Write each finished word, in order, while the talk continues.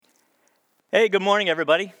Hey, good morning,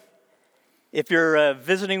 everybody. If you're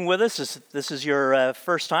visiting with us, this is your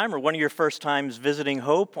first time or one of your first times visiting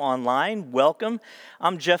Hope online, welcome.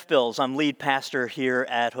 I'm Jeff Bills. I'm lead pastor here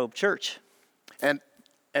at Hope Church. And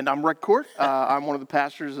I'm Rick Court. I'm one of the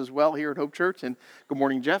pastors as well here at Hope Church. And good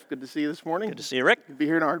morning, Jeff. Good to see you this morning. Good to see you, Rick. Good to be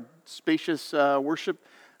here in our spacious worship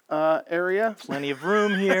area. Plenty of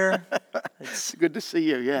room here. It's good to see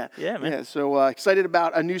you. Yeah, man. Yeah. So excited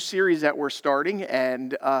about a new series that we're starting,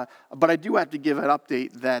 but I do have to give an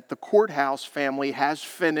update that the Courthouse family has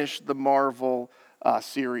finished the Marvel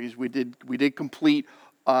series. We did complete.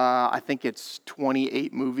 I think it's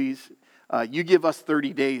 28 movies. You give us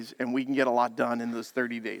 30 days, and we can get a lot done in those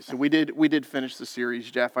 30 days. So we did finish the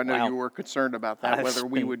series, Jeff. I know Wow. you were concerned about that, whether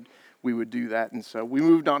we would do that, and so we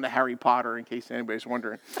moved on to Harry Potter, in case anybody's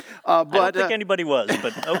wondering. I don't think anybody was,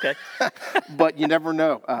 but okay. But you never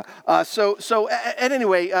know.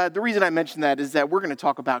 Anyway, the reason I mentioned that is that we're going to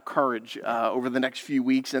talk about courage over the next few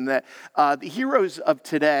weeks, and that the heroes of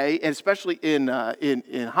today, and especially in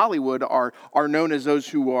Hollywood, are known as those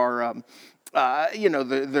who are.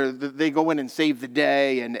 They go in and save the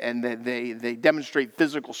day, and they demonstrate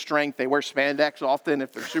physical strength. They wear spandex often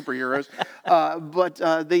if they're superheroes.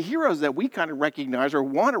 But the heroes that we kind of recognize or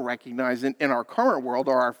want to recognize in our current world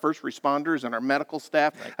are our first responders and our medical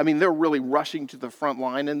staff. Right. I mean, they're really rushing to the front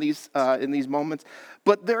line in these moments.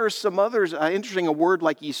 But there are some others. Interesting, a word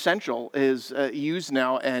like essential is used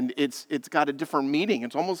now, and it's got a different meaning.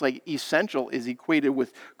 It's almost like essential is equated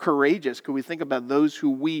with courageous. Could we think about those who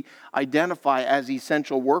we identify as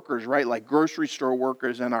essential workers, right? Like grocery store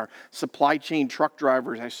workers and our supply chain truck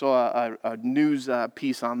drivers. I saw a news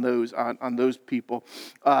piece on those people.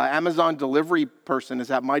 Amazon delivery person is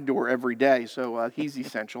at my door every day, so he's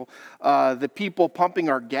essential. The people pumping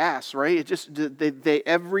our gas, right? It just they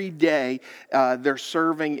every day they're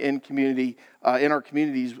serving in our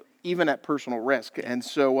communities, even at personal risk. And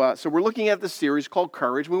so we're looking at this series called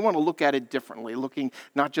Courage. We want to look at it differently, looking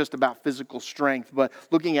not just about physical strength, but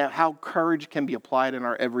looking at how courage can be applied in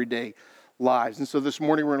our everyday lives. And so this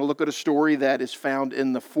morning we're going to look at a story that is found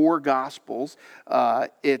in the four Gospels.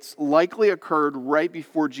 It's likely occurred right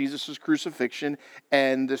before Jesus' crucifixion,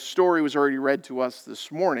 and the story was already read to us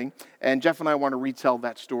this morning. And Jeff and I want to retell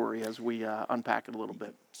that story as we unpack it a little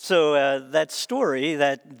bit. So that story,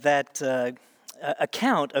 that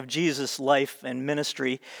account of Jesus' life and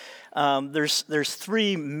ministry, there's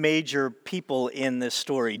three major people in this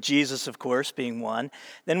story. Jesus, of course, being one.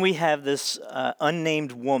 Then we have this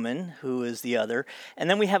unnamed woman, who is the other. And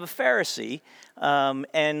then we have a Pharisee,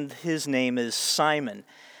 and his name is Simon.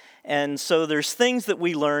 And so there's things that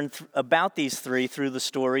we learn about these three through the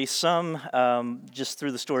story, some just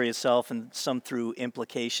through the story itself and some through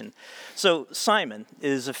implication. So Simon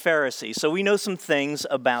is a Pharisee. So we know some things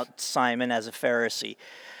about Simon as a Pharisee.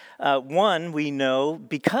 One, we know,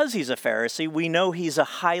 because he's a Pharisee, we know he's a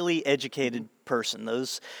highly educated person.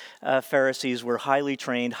 Those Pharisees were highly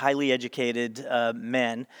trained, highly educated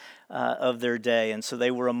men of their day, and so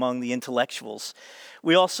they were among the intellectuals.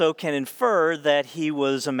 We also can infer that he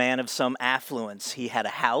was a man of some affluence. He had a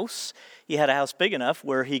house. He had a house big enough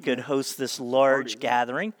where he could host this large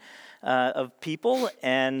gathering of people,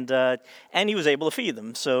 and he was able to feed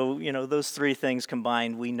them. So, those three things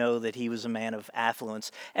combined, we know that he was a man of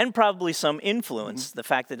affluence and probably some influence. Mm-hmm. The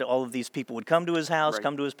fact that all of these people would come to his house, right,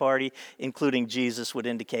 come to his party, including Jesus, would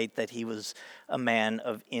indicate that he was a man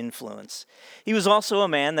of influence. He was also a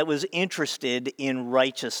man that was interested in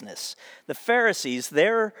righteousness. The Pharisees,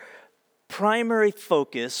 their primary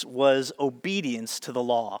focus was obedience to the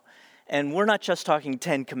law. And we're not just talking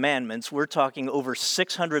 10 commandments, we're talking over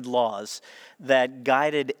 600 laws that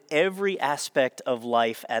guided every aspect of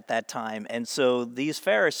life at that time. And so these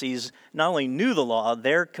Pharisees not only knew the law,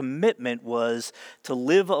 their commitment was to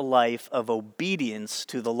live a life of obedience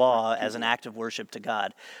to the law as an act of worship to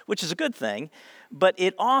God, which is a good thing, but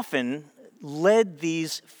it often led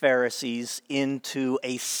these Pharisees into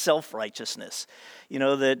a self-righteousness.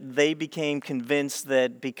 That they became convinced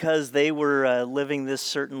that because they were living this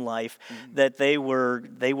certain life, that they were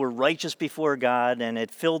righteous before God, and it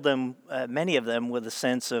filled them, many of them, with a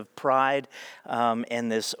sense of pride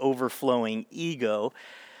and this overflowing ego.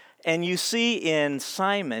 And you see in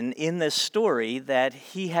Simon, in this story, that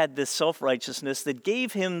he had this self-righteousness that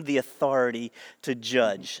gave him the authority to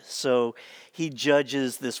judge. So he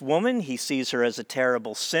judges this woman. He sees her as a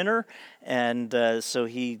terrible sinner, and so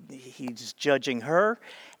he's judging her.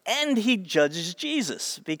 And he judges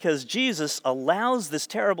Jesus, because Jesus allows this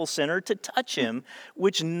terrible sinner to touch him,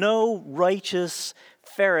 which no righteous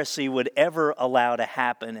Pharisee would ever allow to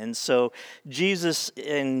happen. And so Jesus,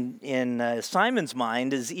 in Simon's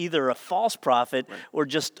mind, is either a false prophet or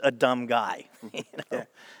just a dumb guy. You know?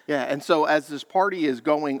 Yeah, and so as this party is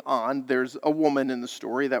going on, there's a woman in the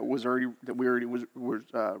story that we already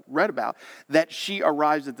read about, that she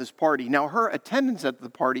arrives at this party. Now, her attendance at the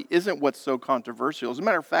party isn't what's so controversial. As a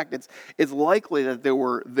matter of fact, it's likely that there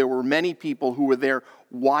were many people who were there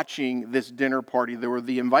watching this dinner party. There were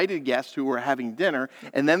the invited guests who were having dinner,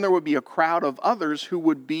 and then there would be a crowd of others who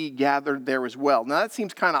would be gathered there as well. Now, that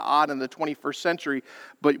seems kind of odd in the 21st century,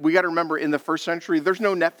 but we got to remember, in the first century, there's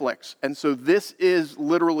no Netflix, and so this is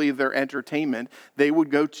literally their entertainment. They would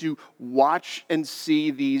go to watch and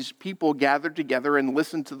see these people gathered together and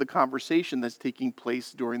listen to the conversation that's taking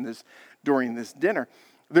place during this dinner.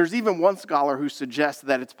 There's even one scholar who suggests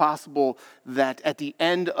that it's possible that at the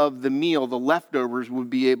end of the meal, the leftovers would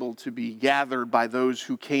be able to be gathered by those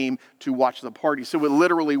who came to watch the party. So it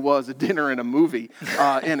literally was a dinner and a movie,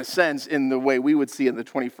 in a sense, in the way we would see in the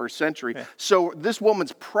 21st century. Yeah. So this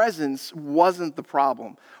woman's presence wasn't the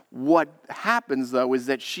problem. What happens, though, is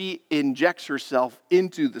that she injects herself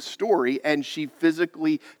into the story and she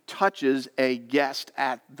physically touches a guest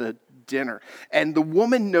at the dinner. And the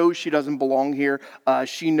woman knows she doesn't belong here.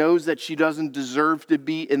 She knows that she doesn't deserve to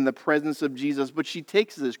be in the presence of Jesus, but she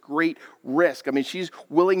takes this great risk. I mean, she's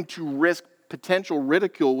willing to risk potential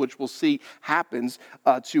ridicule, which we'll see happens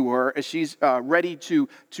to her. She's ready to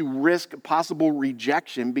risk possible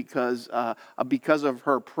rejection because of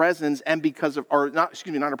her presence and because of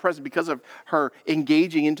her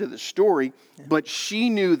engaging into the story. Yeah. But she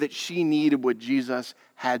knew that she needed what Jesus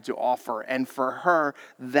had to offer, and for her,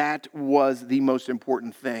 that was the most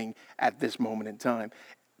important thing at this moment in time.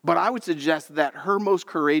 But I would suggest that her most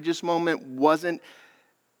courageous moment wasn't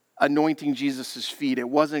anointing Jesus' feet. It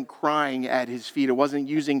wasn't crying at his feet. It wasn't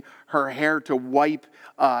using her hair to wipe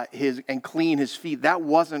and clean his feet. That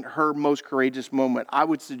wasn't her most courageous moment. I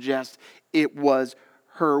would suggest it was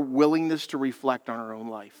her willingness to reflect on her own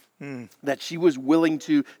life. That she was willing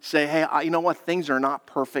to say, hey, you know what? Things are not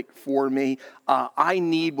perfect for me. I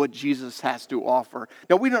need what Jesus has to offer.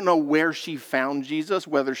 Now, we don't know where she found Jesus,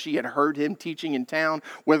 whether she had heard him teaching in town,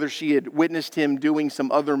 whether she had witnessed him doing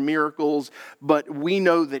some other miracles, but we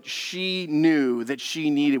know that she knew that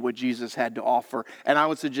she needed what Jesus had to offer. And I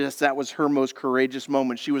would suggest that was her most courageous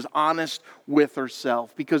moment. She was honest with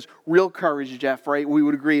herself, because real courage, Jeff, right, we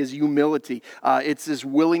would agree, is humility. It's this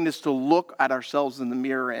willingness to look at ourselves in the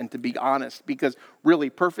mirror and to be honest, because really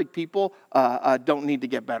perfect people don't need to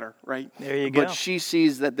get better, right? There you go. But she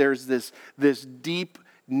sees that there's this deep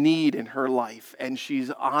need in her life, and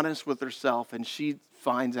she's honest with herself, and she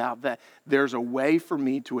finds out that there's a way for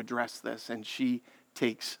me to address this, and she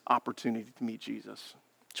takes opportunity to meet Jesus.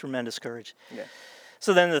 Tremendous courage. Yeah.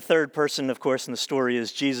 So then the third person, of course, in the story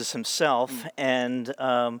is Jesus himself, and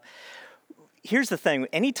here's the thing.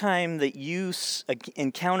 Anytime that you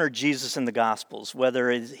encounter Jesus in the Gospels,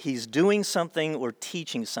 whether he's doing something or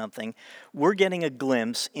teaching something, we're getting a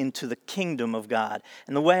glimpse into the kingdom of God.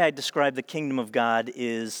 And the way I describe the kingdom of God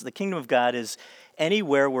is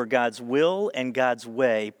anywhere where God's will and God's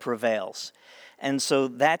way prevails. And so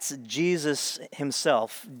that's Jesus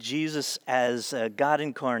himself, Jesus as God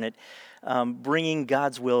incarnate, bringing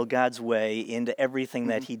God's will, God's way into everything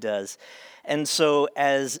that he does. And so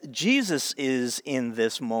as Jesus is in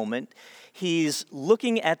this moment, he's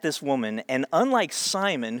looking at this woman, and unlike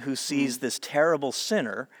Simon, who sees this terrible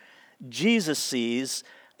sinner, Jesus sees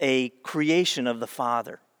a creation of the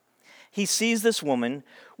Father. He sees this woman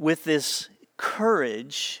with this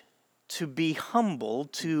courage to be humble,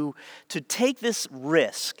 to take this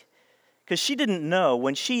risk. Because she didn't know,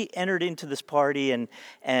 when she entered into this party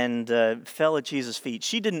and fell at Jesus' feet,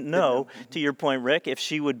 she didn't know, to your point, Rick, if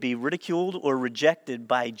she would be ridiculed or rejected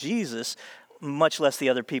by Jesus, much less the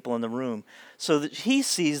other people in the room. So that he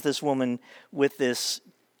sees this woman with this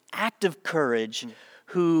act of courage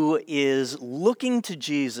who is looking to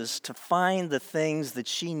Jesus to find the things that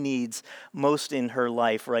she needs most in her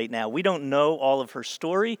life right now. We don't know all of her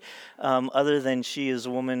story, other than she is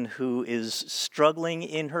a woman who is struggling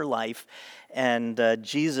in her life, and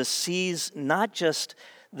Jesus sees not just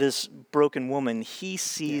this broken woman, he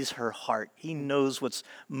sees her heart. He knows what's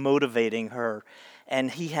motivating her,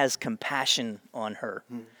 and he has compassion on her.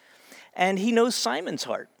 And he knows Simon's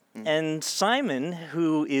heart. And Simon,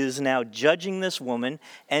 who is now judging this woman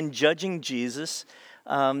and judging Jesus,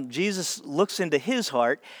 Jesus looks into his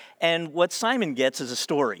heart, and what Simon gets is a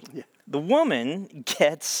story. Yeah. The woman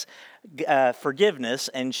gets forgiveness,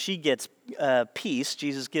 and she gets peace.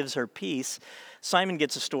 Jesus gives her peace. Simon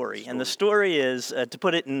gets a story. And the story is, to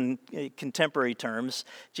put it in contemporary terms,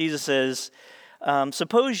 Jesus says,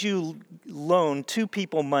 Suppose you loan two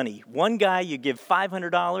people money. One guy you give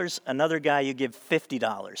 $500, another guy you give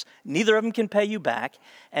 $50. Neither of them can pay you back,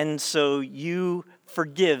 and so you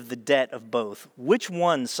forgive the debt of both. Which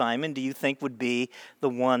one, Simon, do you think would be the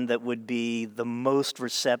one that would be the most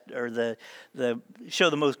receptive, or the show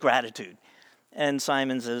the most gratitude? And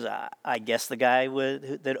Simon says, I guess the guy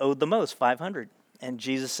that owed the most, 500. And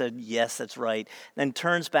Jesus said, yes, that's right. Then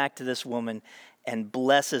turns back to this woman and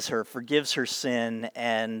blesses her, forgives her sin,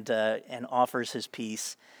 and offers his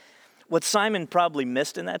peace. What Simon probably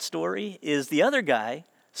missed in that story is the other guy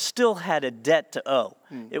still had a debt to owe.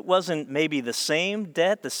 It wasn't maybe the same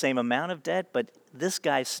debt, the same amount of debt, but this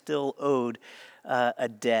guy still owed a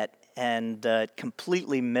debt and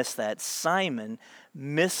completely missed that. Simon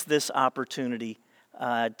missed this opportunity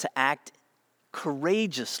to act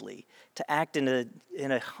courageously, to act in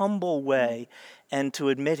a humble way, and to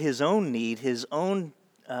admit his own need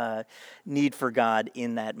for God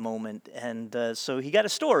in that moment. And so he got a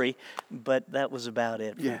story, but that was about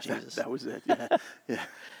it for Jesus. That was it. Yeah, yeah.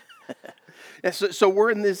 Yeah, so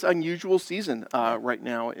we're in this unusual season right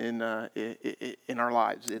now in our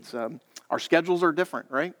lives. It's our schedules are different,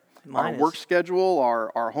 right? Our work schedule,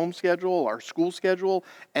 our home schedule, our school schedule,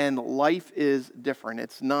 and life is different.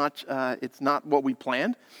 It's not what we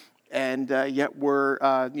planned, and yet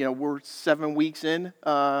we're 7 weeks in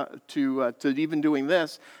to even doing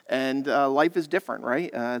this, and life is different, right?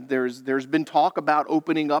 There's been talk about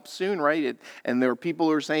opening up soon, right? And there are people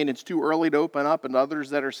who are saying it's too early to open up, and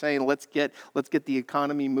others that are saying let's get the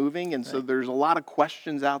economy moving. And so there's a lot of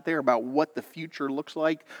questions out there about what the future looks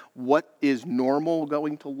like, what is normal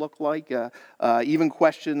going to look like, even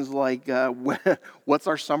questions like what's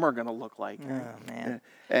our summer going to look like? Oh man!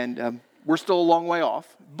 And we're still a long way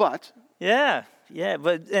off, but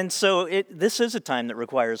so this is a time that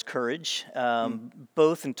requires courage,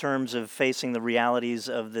 both in terms of facing the realities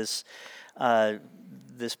of this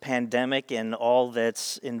pandemic and all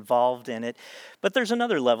that's involved in it. But there's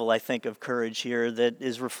another level, I think, of courage here that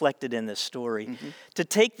is reflected in this story. Mm-hmm. To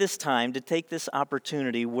take this time, to take this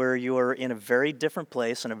opportunity where you're in a very different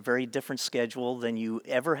place, on a very different schedule than you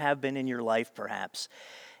ever have been in your life, perhaps,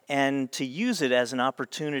 and to use it as an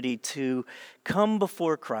opportunity to come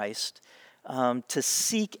before Christ, to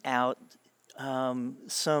seek out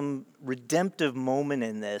some redemptive moment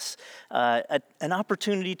in this, an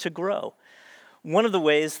opportunity to grow. One of the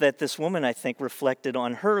ways that this woman, I think, reflected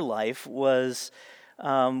on her life was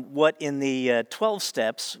what in the 12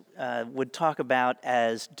 steps would talk about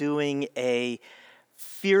as doing a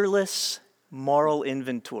fearless moral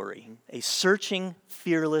inventory, a searching,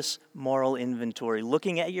 fearless moral inventory,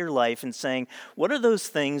 looking at your life and saying, what are those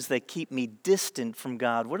things that keep me distant from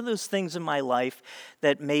God? What are those things in my life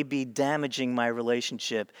that may be damaging my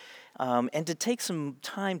relationship? And to take some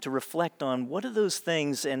time to reflect on what are those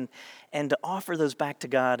things and to offer those back to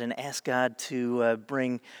God and ask God to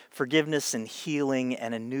bring forgiveness and healing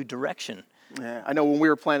and a new direction. Yeah, I know when we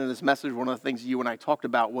were planning this message, one of the things you and I talked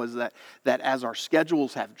about was that as our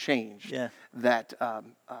schedules have changed, that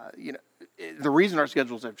the reason our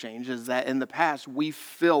schedules have changed is that in the past we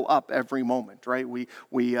fill up every moment, right? We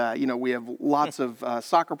have lots of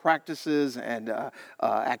soccer practices and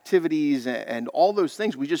activities and all those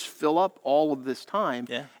things. We just fill up all of this time.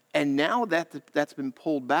 Yeah. And now that's been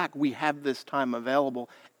pulled back, we have this time available.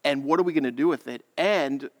 And what are we going to do with it?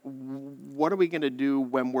 And what are we going to do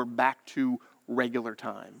when we're back to regular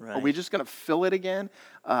time? Right. Are we just going to fill it again?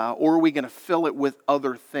 Or are we going to fill it with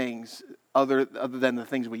other things other than the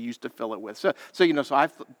things we used to fill it with? So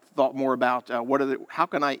I've thought more about how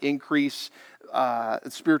can I increase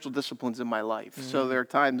spiritual disciplines in my life. Mm-hmm. So there are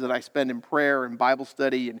times that I spend in prayer and Bible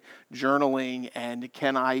study and journaling, and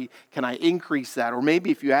can I increase that? Or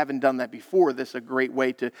maybe if you haven't done that before, this is a great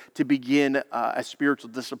way to begin a spiritual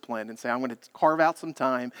discipline and say, I'm going to carve out some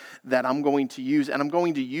time that I'm going to use, and I'm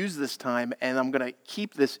going to use this time, and I'm going to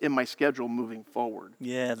keep this in my schedule moving forward.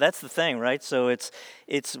 Yeah, that's the thing, right? So it's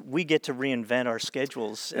we get to reinvent our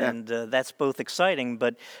schedules, and that's both exciting,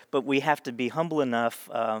 but we have to be humble enough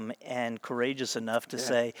and courageous enough to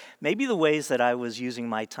say, maybe the ways that I was using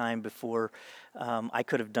my time before, I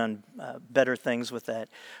could have done better things with that.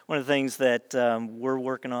 One of the things that we're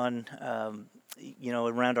working on,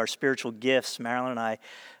 around our spiritual gifts, Marilyn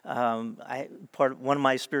and one of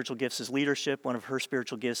my spiritual gifts is leadership. One of her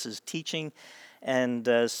spiritual gifts is teaching. And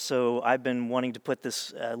so I've been wanting to put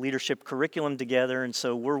this leadership curriculum together, and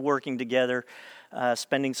so we're working together,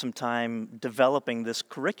 spending some time developing this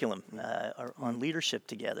curriculum on leadership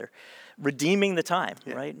together. redeeming the time,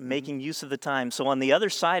 Yeah. right? Making use of the time. So on the other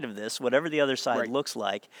side of this, whatever the other side Right. looks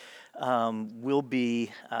like, we'll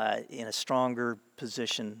be in a stronger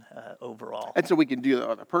position overall. And so we can do that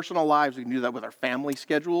with our personal lives. We can do that with our family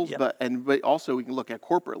schedules, Yep. but also we can look at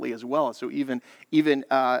corporately as well. So even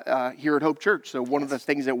here at Hope Church. So one of the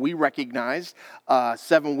things that we recognized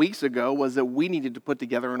 7 weeks ago was that we needed to put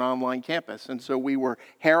together an online campus, and so we were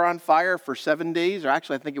hair on fire for 7 days, or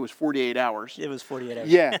actually I think it was 48 hours. It was 48 hours.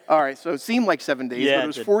 Yeah. All right. So it seemed like 7 days, Yeah, but it it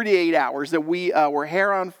was did. 48 hours that we were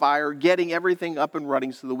hair on fire, getting everything up and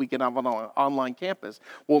running so that we can have an online campus.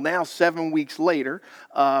 Well, now 7 weeks later,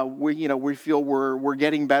 we feel we're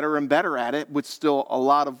getting better and better at it, with still a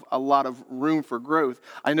lot of room for growth.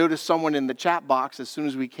 I noticed someone in the chat box as soon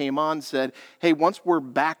as we came on said, "Hey, once we're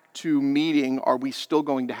back to meeting, are we still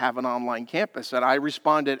going to have an online campus?" And I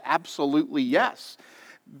responded, absolutely yes.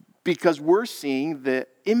 Because we're seeing the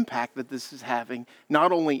impact that this is having,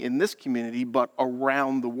 not only in this community, but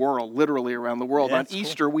around the world, literally around the world. Yeah, On that's cool.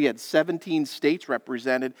 Easter, we had 17 states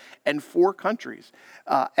represented and 4 countries.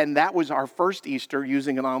 And that was our first Easter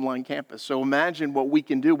using an online campus. So imagine what we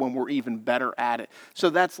can do when we're even better at it.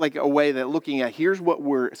 So that's like a way that looking at,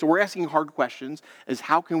 we're asking hard questions, is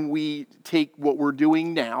how can we take what we're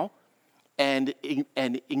doing now and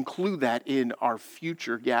include that in our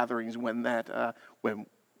future gatherings when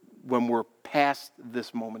we're past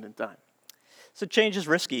this moment in time. So change is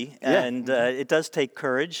risky, Yeah. and it does take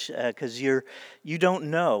courage because you don't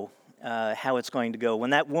know how it's going to go.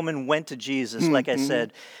 When that woman went to Jesus, like I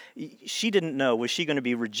said, she didn't know. Was she going to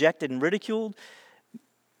be rejected and ridiculed?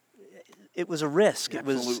 It was a risk.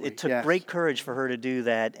 Absolutely, It took yes. great courage for her to do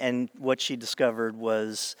that, and what she discovered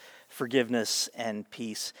was forgiveness and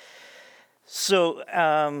peace. So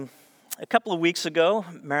a couple of weeks ago,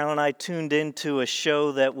 Marilyn and I tuned into a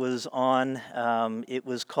show that was on. It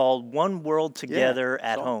was called One World Together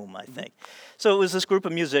at Home, I think. So it was this group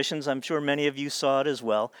of musicians. I'm sure many of you saw it as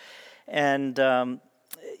well. And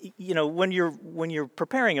when you're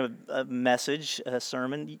preparing a message, a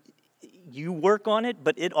sermon, you work on it,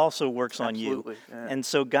 but it also works on you. Absolutely, yeah. And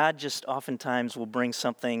so God just oftentimes will bring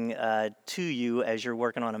something to you as you're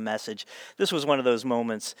working on a message. This was one of those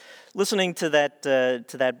moments. Listening to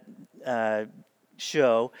that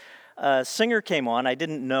show, a singer came on. I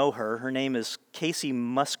didn't know her. Her name is Casey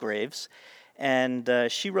Musgraves, and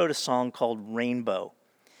she wrote a song called Rainbow.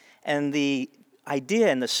 And the idea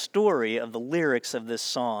and the story of the lyrics of this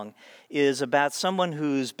song is about someone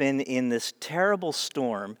who's been in this terrible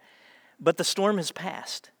storm, but the storm has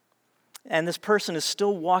passed. And this person is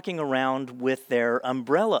still walking around with their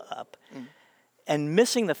umbrella up and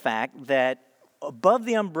missing the fact that above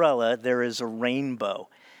the umbrella there is a rainbow.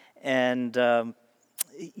 And,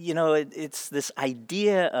 it's this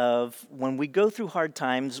idea of when we go through hard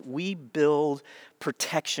times, we build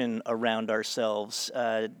protection around ourselves.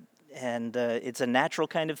 And it's a natural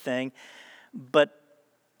kind of thing. But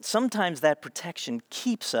sometimes that protection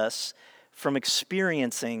keeps us from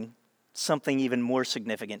experiencing something even more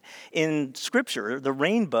significant. In Scripture, the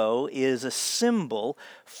rainbow is a symbol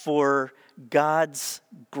for God's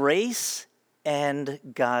grace and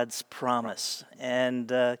God's promise.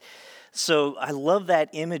 And so I love that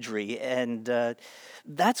imagery, and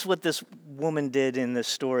that's what this woman did in this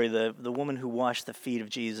story, the woman who washed the feet of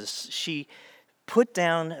Jesus. She put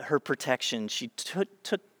down her protection. She took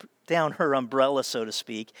down her umbrella, so to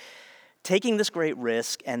speak, taking this great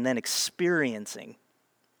risk and then experiencing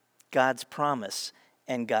God's promise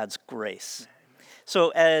and God's grace. So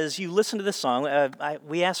as you listen to this song,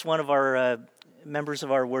 we asked one of our members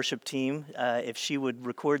of our worship team if she would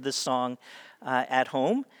record this song at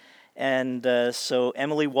home. And so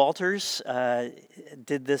Emily Walters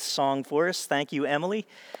did this song for us. Thank you, Emily.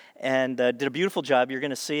 And did a beautiful job. You're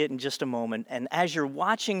going to see it in just a moment. And as you're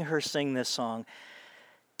watching her sing this song,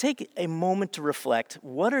 take a moment to reflect.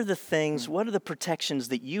 What are the things, what are the protections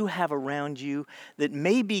that you have around you that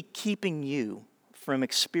may be keeping you from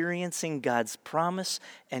experiencing God's promise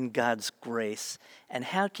and God's grace? And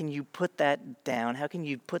how can you put that down? How can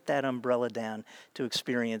you put that umbrella down to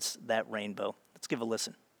experience that rainbow? Let's give a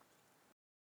listen.